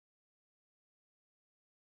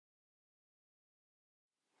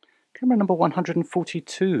Camera number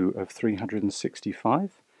 142 of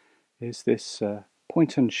 365 is this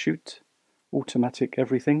point and shoot automatic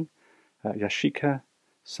everything Yashica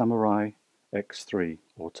Samurai X3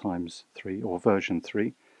 or ×3 or version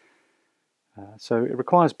 3. So it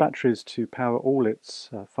requires batteries to power all its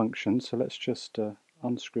functions, so let's just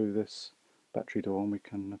unscrew this battery door and we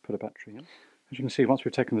can put a battery in. As you can see, once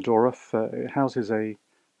we've taken the door off, it houses a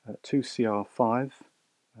 2CR5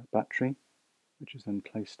 battery, which is then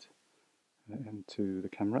placed into the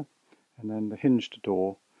camera, and then the hinged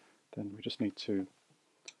door, then we just need to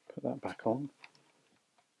put that back on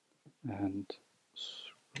and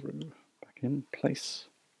screw back in place.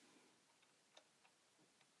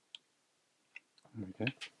 There we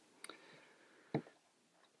go.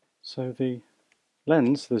 So the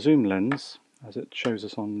lens, the zoom lens, as it shows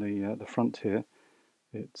us on the front here,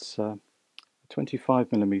 it's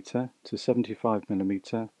 25mm to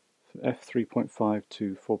 75mm, f3.5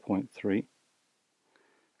 to 4.3,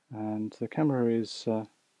 and the camera is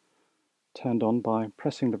turned on by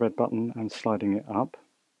pressing the red button and sliding it up.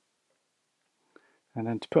 And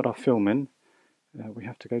then to put our film in, we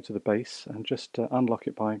have to go to the base and just unlock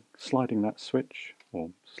it by sliding that switch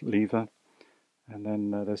or lever, and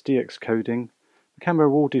then there's DX coding. The camera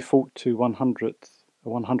will default to 100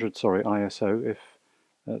 ISO if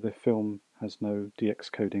the film has no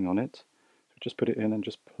DX coding on it. So just put it in and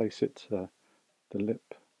just place it, the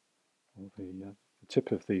lip, or the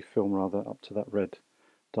tip of the film rather, up to that red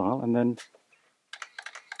dial, and then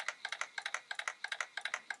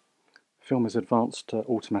the film is advanced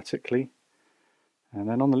automatically. And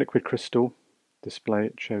then on the liquid crystal display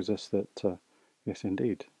it shows us that yes,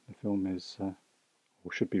 indeed, the film is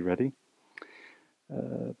or should be ready.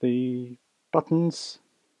 The buttons,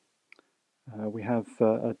 we have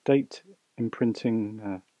a date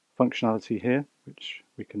imprinting functionality here, which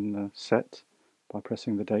we can set by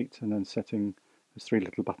pressing the date and then setting those three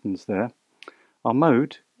little buttons there. Our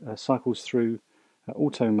mode cycles through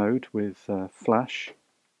auto mode with flash,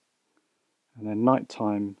 and then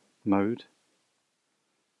nighttime mode,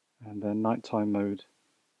 and then nighttime mode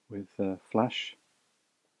with flash,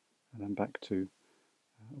 and then back to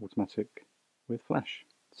automatic with flash.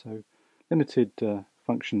 So limited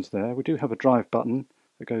functions there. We do have a drive button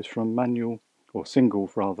that goes from manual, or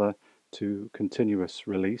single rather, to continuous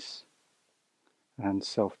release and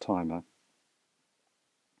self timer.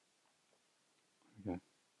 There we go.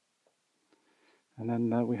 And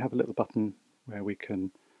then we have a little button where we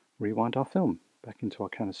can rewind our film back into our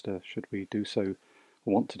canister should we do so,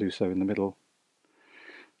 or want to do so, in the middle.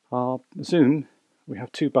 Our zoom, we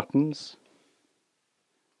have two buttons.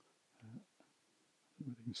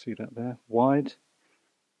 You can see that there, wide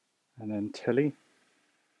and then tele.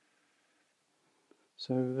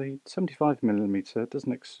 So the 75mm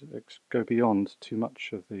doesn't go beyond too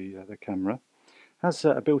much of the camera. Has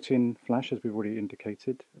a built-in flash, as we've already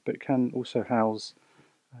indicated, but it can also house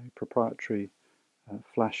a proprietary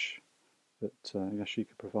flash that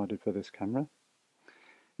Yashica provided for this camera.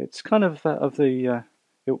 It's kind of the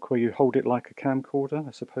ilk where you hold it like a camcorder,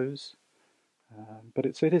 I suppose, but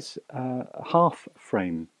it is a half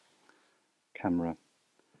frame camera.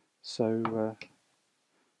 So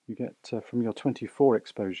you get from your 24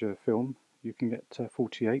 exposure film, you can get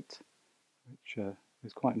 48, which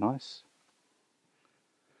is quite nice.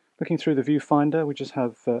 Looking through the viewfinder, we just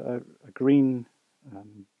have a green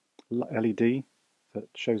LED that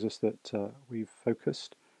shows us that we've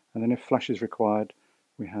focused, and then if flash is required,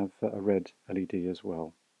 we have a red LED as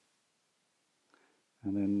well.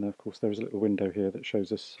 And then of course there is a little window here that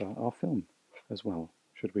shows us our film as well,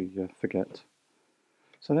 should we forget.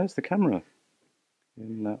 So there's the camera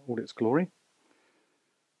in all its glory.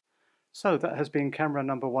 So that has been camera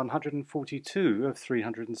number 142 of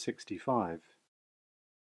 365.